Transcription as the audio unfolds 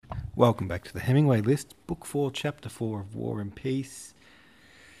Welcome back to the Hemingway List, Book 4, Chapter 4 of War and Peace.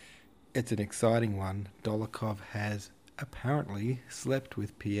 It's an exciting one. Dolokhov has apparently slept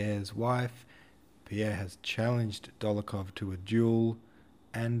with Pierre's wife. Pierre has challenged Dolokhov to a duel,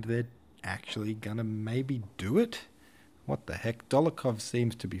 and they're actually gonna maybe do it? What the heck? Dolokhov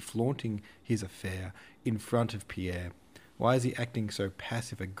seems to be flaunting his affair in front of Pierre. Why is he acting so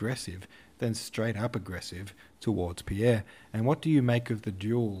passive-aggressive, then straight-up aggressive towards Pierre? And what do you make of the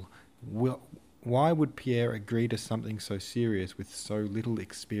duel? Why would Pierre agree to something so serious with so little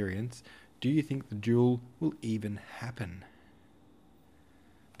experience? Do you think the duel will even happen?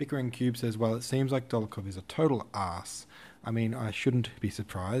 Bickering Cube says, well, it seems like Dolokhov is a total arse. I mean, I shouldn't be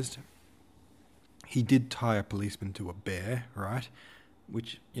surprised. He did tie a policeman to a bear, right?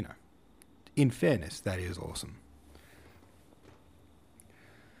 Which, you know, in fairness, that is awesome.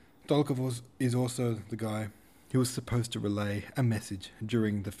 Dolokhov is also the guy who was supposed to relay a message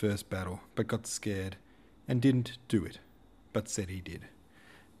during the first battle, but got scared and didn't do it, but said he did.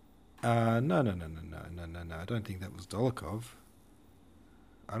 No. I don't think that was Dolokhov.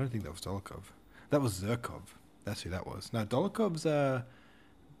 That was Zherkov. That's who that was. No, Dolokhov's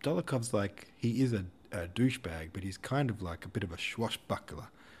like, he is a douchebag, but he's kind of like a bit of a swashbuckler.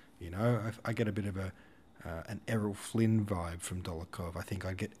 You know, I get a bit of an Errol Flynn vibe from Dolokhov. I think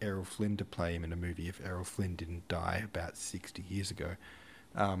I'd get Errol Flynn to play him in a movie if Errol Flynn didn't die about 60 years ago.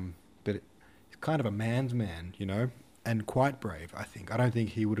 But he's kind of a man's man, you know, and quite brave, I think. I don't think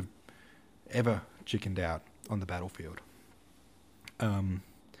he would have ever chickened out on the battlefield. And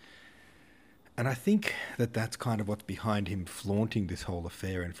I think that that's kind of what's behind him flaunting this whole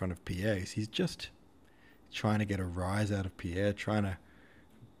affair in front of Pierre. Is he's just trying to get a rise out of Pierre, trying to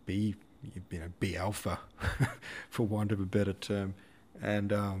be alpha, for want of a better term.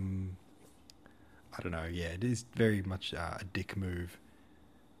 And I don't know, yeah, it is very much a dick move.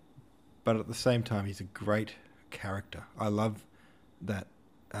 But at the same time, he's a great character. I love that,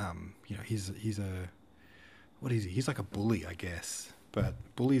 he's a, what is he? He's like a bully, I guess. But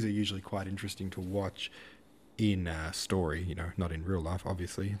bullies are usually quite interesting to watch in story, you know, not in real life,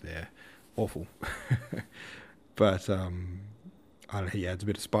 obviously. They're awful. But, he adds a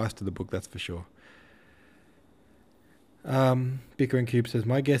bit of spice to the book, that's for sure. Bickering Cube says,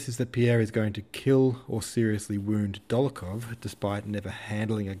 my guess is that Pierre is going to kill or seriously wound Dolokhov, despite never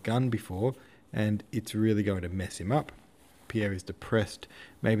handling a gun before, and it's really going to mess him up. Pierre is depressed.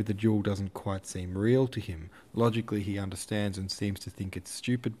 Maybe the duel doesn't quite seem real to him. Logically, he understands and seems to think it's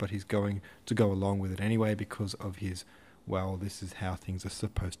stupid, but he's going to go along with it anyway because of his, well, this is how things are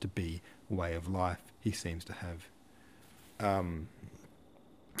supposed to be, way of life he seems to have.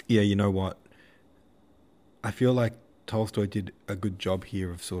 Yeah, you know what? I feel like Tolstoy did a good job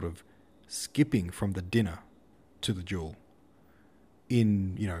here of sort of skipping from the dinner to the duel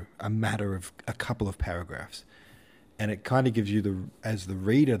in, you know, a matter of a couple of paragraphs. And it kind of gives you, as the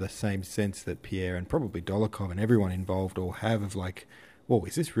reader, the same sense that Pierre and probably Dolokhov and everyone involved all have of like, whoa,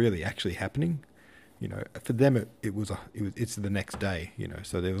 is this really actually happening? You know, for them it's the next day, you know,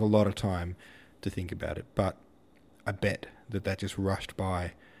 so there was a lot of time to think about it. But I bet that just rushed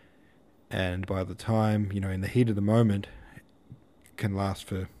by, and by the time, you know, in the heat of the moment, it can last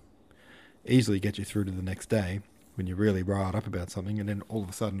for, easily get you through to the next day when you're really riled up about something, and then all of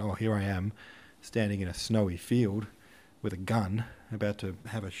a sudden, oh, here I am, standing in a snowy field with a gun, about to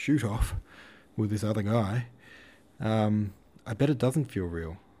have a shoot-off with this other guy. I bet it doesn't feel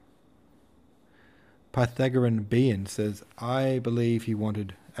real. Pythagorean Bean says, I believe he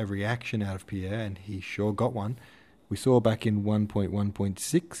wanted a reaction out of Pierre, and he sure got one. We saw back in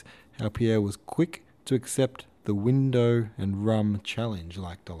 1.1.6 how Pierre was quick to accept the window and rum challenge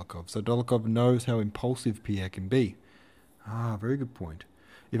like Dolokhov. So Dolokhov knows how impulsive Pierre can be. Ah, very good point.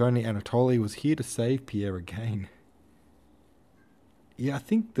 If only Anatoly was here to save Pierre again. Yeah, I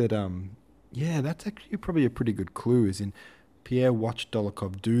think that, that's actually probably a pretty good clue, is in Pierre watched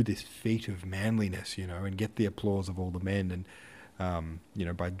Dolokhov do this feat of manliness, you know, and get the applause of all the men, and,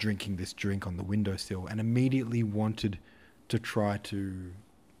 by drinking this drink on the windowsill, and immediately wanted to try to,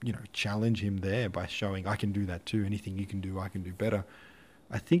 challenge him there by showing, I can do that too. Anything you can do, I can do better.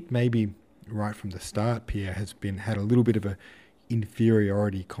 I think maybe right from the start, Pierre had a little bit of a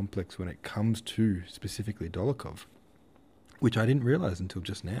inferiority complex when it comes to specifically Dolokhov, which I didn't realize until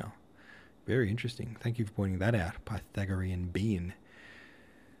just now. Very interesting. Thank you for pointing that out, Pythagorean Bean.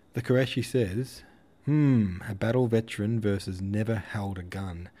 The Qureshi says, a battle veteran versus never held a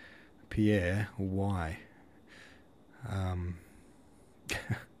gun. Pierre, why?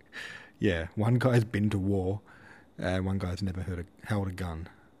 Yeah, one guy's been to war, and one guy's never held a gun.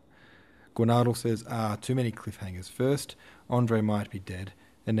 Guanadal says, too many cliffhangers. First, Andre might be dead.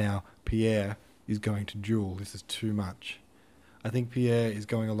 And now Pierre is going to duel. This is too much. I think Pierre is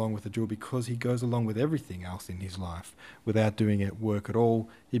going along with the duel because he goes along with everything else in his life. Without doing it work at all,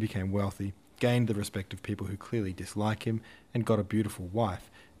 he became wealthy, gained the respect of people who clearly dislike him, and got a beautiful wife.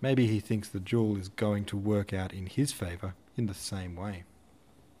 Maybe he thinks the duel is going to work out in his favour in the same way.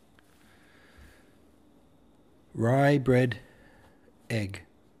 Rye bread egg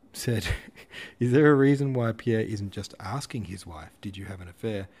said, is there a reason why Pierre isn't just asking his wife, did you have an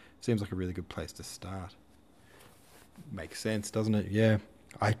affair? Seems like a really good place to start. Makes sense, doesn't it? Yeah.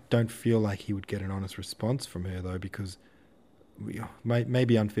 I don't feel like he would get an honest response from her, though, because may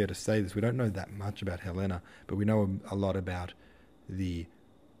be unfair to say this. We don't know that much about Helena, but we know a lot about the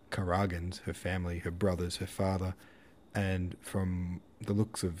Karagans, her family, her brothers, her father, and from the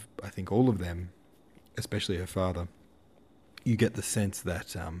looks of, I think, all of them, especially her father, you get the sense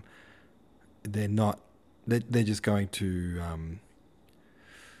that they're just going to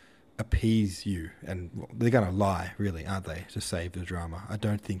appease you, and they're going to lie, really, aren't they, to save the drama. I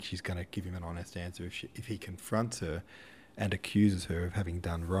don't think she's going to give him an honest answer. If he confronts her and accuses her of having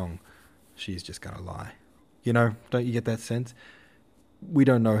done wrong, she's just going to lie. You know, don't you get that sense? We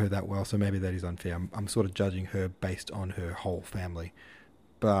don't know her that well, so maybe that is unfair. I'm sort of judging her based on her whole family.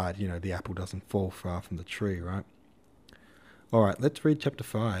 But, you know, the apple doesn't fall far from the tree, right? All right, let's read chapter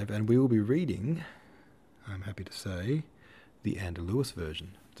 5, and we will be reading, I'm happy to say, the Andalous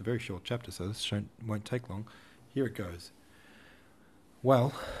version. It's a very short chapter, so this won't take long. Here it goes.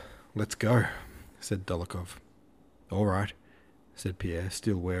 Well, let's go, said Dolokhov. All right, said Pierre,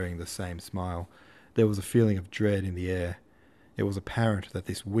 still wearing the same smile. There was a feeling of dread in the air. It was apparent that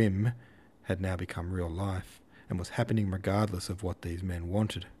this whim had now become real life, and was happening regardless of what these men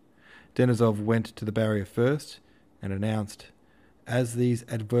wanted. Denisov went to the barrier first, and announced, as these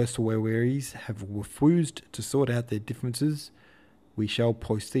adversaries have refused to sort out their differences, we shall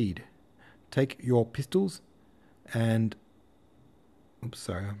proceed. Take your pistols and... Oops,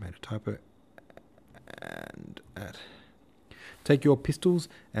 sorry, I made a typo. Take your pistols,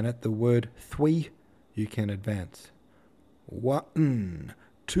 and at the word "thwee," you can advance. 1,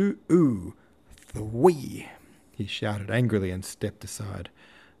 2, 3, he shouted angrily and stepped aside.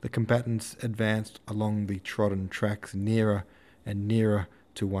 The combatants advanced along the trodden tracks nearer and nearer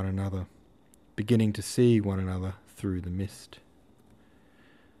to one another, beginning to see one another through the mist.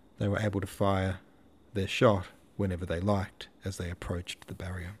 They were able to fire their shot whenever they liked as they approached the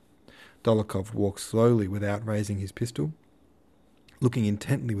barrier. Dolokhov walked slowly without raising his pistol, looking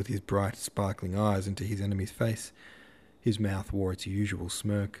intently with his bright, sparkling eyes into his enemy's face. His mouth wore its usual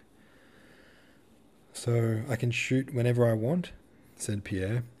smirk. So I can shoot whenever I want, said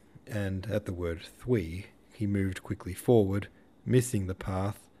Pierre, and at the word "thwee," he moved quickly forward, missing the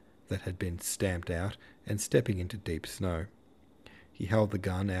path that had been stamped out and stepping into deep snow. He held the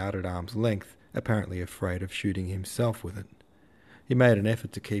gun out at arm's length, apparently afraid of shooting himself with it. He made an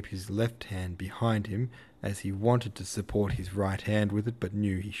effort to keep his left hand behind him, as he wanted to support his right hand with it, but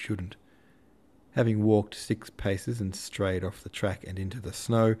knew he shouldn't. Having walked 6 paces and strayed off the track and into the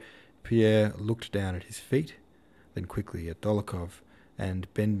snow, Pierre looked down at his feet, then quickly at Dolokhov,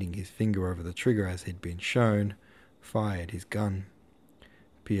 and, bending his finger over the trigger as he'd been shown, fired his gun.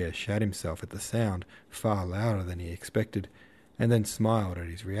 Pierre shat himself at the sound, far louder than he expected, and then smiled at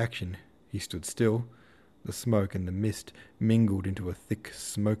his reaction. He stood still. The smoke and the mist mingled into a thick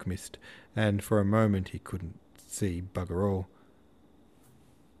smoke mist, and for a moment he couldn't see bugger all.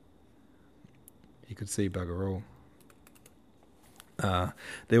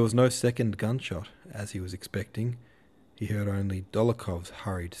 There was no second gunshot, as he was expecting. He heard only Dolokhov's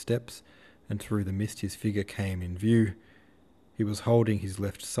hurried steps, and through the mist his figure came in view. He was holding his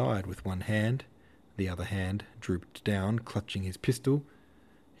left side with one hand, the other hand drooped down, clutching his pistol.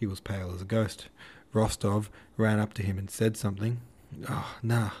 He was pale as a ghost. Rostov ran up to him and said something. "Oh,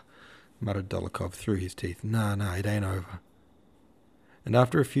 nah," muttered Dolokhov through his teeth. Nah, it ain't over." And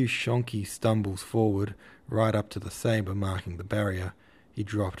after a few shonky stumbles forward, right up to the sabre marking the barrier, he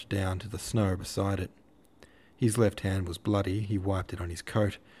dropped down to the snow beside it. His left hand was bloody. He wiped it on his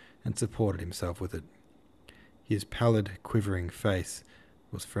coat and supported himself with it. His pallid, quivering face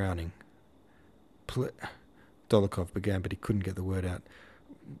was frowning. Dolokhov began, but he couldn't get the word out.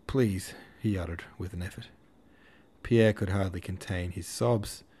 "Please," he uttered with an effort. Pierre could hardly contain his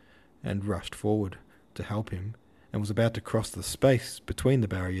sobs, and rushed forward to help him, and was about to cross the space between the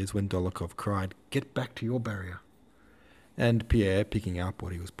barriers when Dolokhov cried, "Get back to your barrier." And Pierre, picking up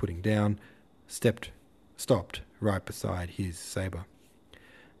what he was putting down, stopped right beside his sabre.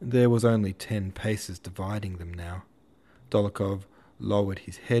 There was only 10 paces dividing them now. Dolokhov lowered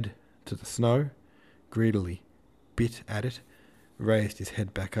his head to the snow, greedily bit at it, raised his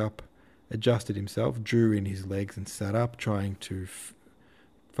head back up, adjusted himself, drew in his legs and sat up, trying to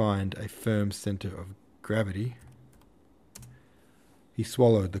find a firm centre of gravity. He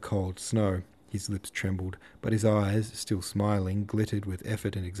swallowed the cold snow. His lips trembled, but his eyes, still smiling, glittered with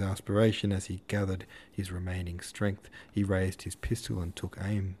effort and exasperation as he gathered his remaining strength. He raised his pistol and took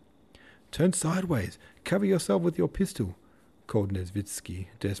aim. "Turn sideways! Cover yourself with your pistol!" called Nesvitsky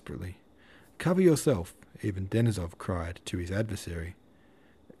desperately. "Cover yourself!" even Denisov cried to his adversary.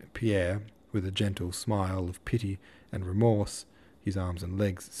 Pierre, with a gentle smile of pity and remorse, his arms and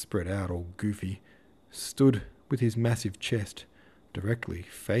legs spread out all goofy, stood with his massive chest directly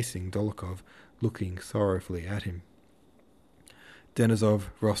facing Dolokhov, looking sorrowfully at him. Denisov,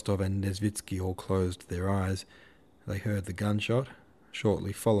 Rostov and Nesvitsky all closed their eyes. They heard the gunshot,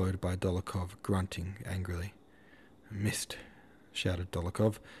 shortly followed by Dolokhov grunting angrily. "Missed," shouted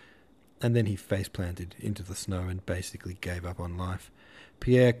Dolokhov, and then he face-planted into the snow and basically gave up on life.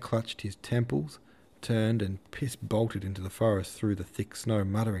 Pierre clutched his temples, turned and piss-bolted into the forest through the thick snow,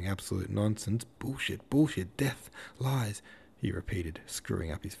 muttering absolute nonsense. "Bullshit, bullshit, death, lies," he repeated,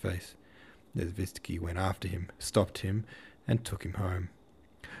 screwing up his face. Nesvitsky went after him, stopped him, and took him home.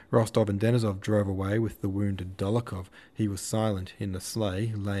 Rostov and Denisov drove away with the wounded Dolokhov. He was silent in the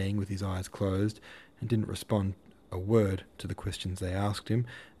sleigh, laying with his eyes closed, and didn't respond a word to the questions they asked him,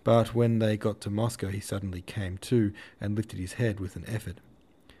 but when they got to Moscow he suddenly came to and lifted his head with an effort.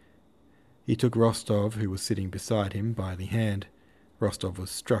 He took Rostov, who was sitting beside him, by the hand. Rostov was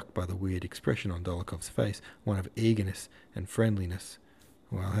struck by the weird expression on Dolokhov's face, one of eagerness and friendliness.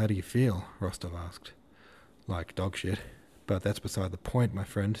 "Well, how do you feel?" Rostov asked. "Like dog shit. But that's beside the point, my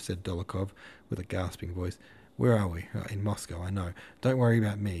friend," said Dolokhov with a gasping voice. "Where are we?" "In Moscow, I know. Don't worry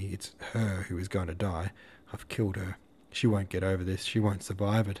about me. It's her who is going to die. I've killed her. She won't get over this. She won't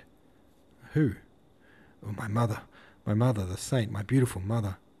survive it." "Who?" "Oh, my mother. My mother, the saint, my beautiful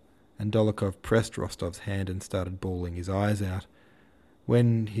mother." And Dolokhov pressed Rostov's hand and started bawling his eyes out.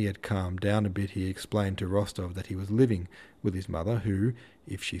 When he had calmed down a bit, he explained to Rostov that he was living with his mother, who,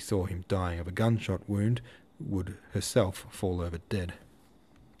 if she saw him dying of a gunshot wound, would herself fall over dead.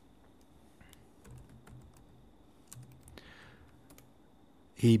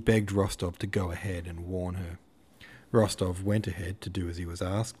 He begged Rostov to go ahead and warn her. Rostov went ahead to do as he was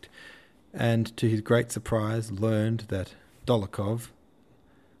asked, and to his great surprise learned that Dolokhov,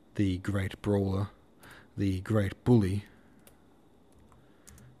 the great brawler, the great bully,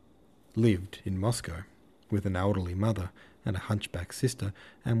 lived in Moscow with an elderly mother and a hunchback sister,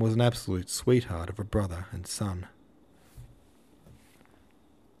 and was an absolute sweetheart of a brother and son.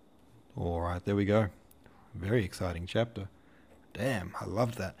 All right, there we go. Very exciting chapter. Damn, I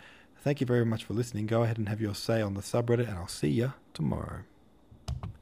loved that. Thank you very much for listening. Go ahead and have your say on the subreddit, and I'll see ya tomorrow.